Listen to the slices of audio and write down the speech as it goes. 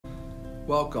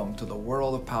Welcome to the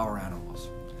world of power animals.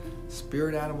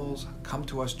 Spirit animals come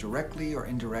to us directly or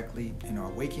indirectly in our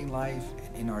waking life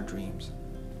and in our dreams.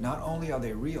 Not only are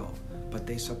they real, but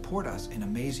they support us in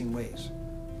amazing ways.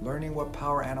 Learning what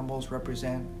power animals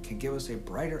represent can give us a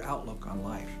brighter outlook on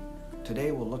life.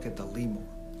 Today we'll look at the lemur.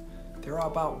 There are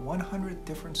about 100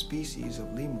 different species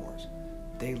of lemurs.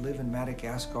 They live in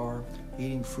Madagascar,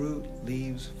 eating fruit,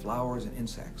 leaves, flowers, and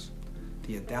insects.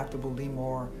 The adaptable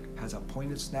lemur has a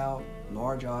pointed snout,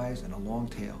 large eyes, and a long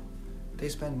tail. They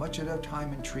spend much of their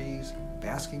time in trees,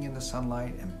 basking in the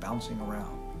sunlight and bouncing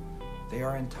around. They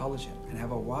are intelligent and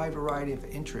have a wide variety of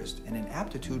interests and an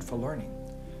aptitude for learning.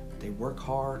 They work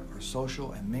hard, are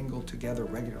social, and mingle together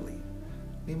regularly.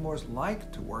 Lemurs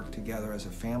like to work together as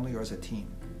a family or as a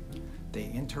team. They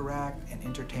interact and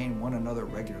entertain one another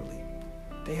regularly.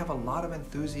 They have a lot of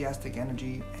enthusiastic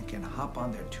energy and can hop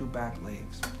on their two back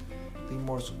legs.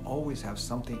 Lemurs always have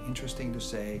something interesting to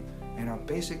say and are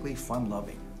basically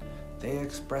fun-loving. They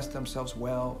express themselves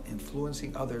well,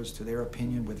 influencing others to their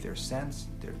opinion with their scents,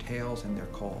 their tails, and their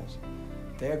calls.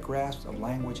 Their grasp of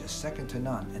language is second to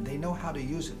none, and they know how to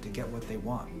use it to get what they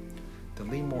want. The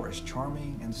lemur is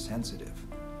charming and sensitive.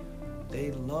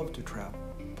 They love to travel,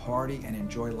 party, and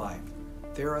enjoy life.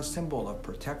 They're a symbol of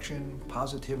protection,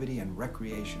 positivity, and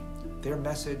recreation. Their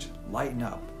message, lighten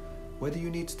up. Whether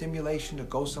you need stimulation to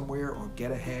go somewhere or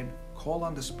get ahead, call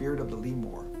on the spirit of the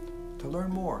lemur. To learn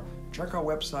more, check our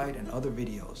website and other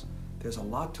videos. There's a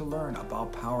lot to learn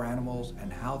about power animals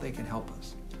and how they can help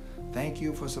us. Thank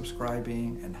you for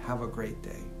subscribing and have a great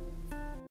day.